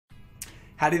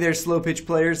Howdy there, slow pitch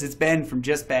players. It's Ben from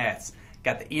Just Bats.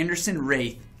 Got the Anderson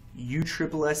Wraith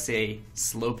USSSA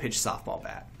slow pitch softball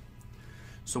bat.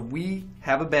 So we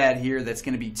have a bat here that's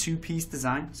going to be two-piece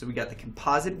design. So we got the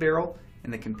composite barrel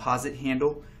and the composite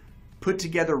handle put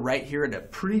together right here at a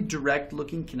pretty direct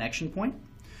looking connection point.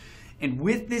 And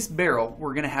with this barrel,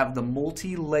 we're going to have the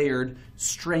multi-layered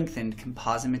strengthened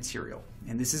composite material.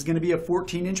 And this is going to be a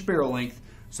 14-inch barrel length,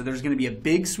 so there's going to be a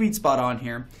big sweet spot on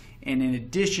here. And in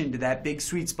addition to that big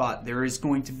sweet spot, there is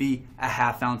going to be a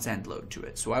half-ounce end load to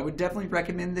it. So I would definitely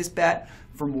recommend this bat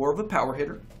for more of a power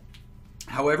hitter.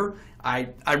 However,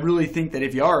 I really think that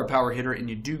if you are a power hitter and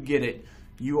you do get it,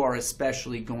 you are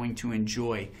especially going to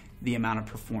enjoy the amount of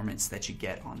performance that you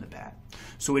get on the bat.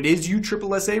 So it is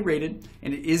USSSA rated,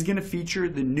 and it is going to feature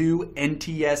the new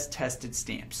NTS tested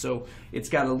stamp. So it's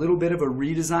got a little bit of a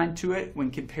redesign to it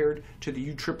when compared to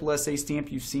the USSSA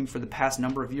stamp you've seen for the past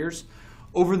number of years.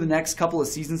 Over the next couple of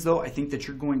seasons though, I think that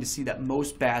you're going to see that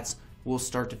most bats will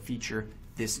start to feature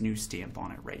this new stamp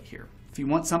on it right here. If you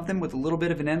want something with a little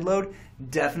bit of an end load,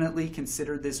 definitely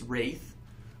consider this Wraith.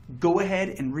 Go ahead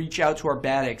and reach out to our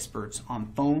bat experts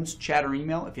on phones, chat, or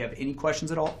email if you have any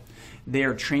questions at all. They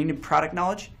are trained in product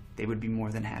knowledge. They would be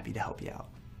more than happy to help you out.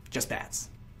 Just Bats.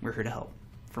 We're here to help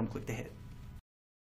from click to hit.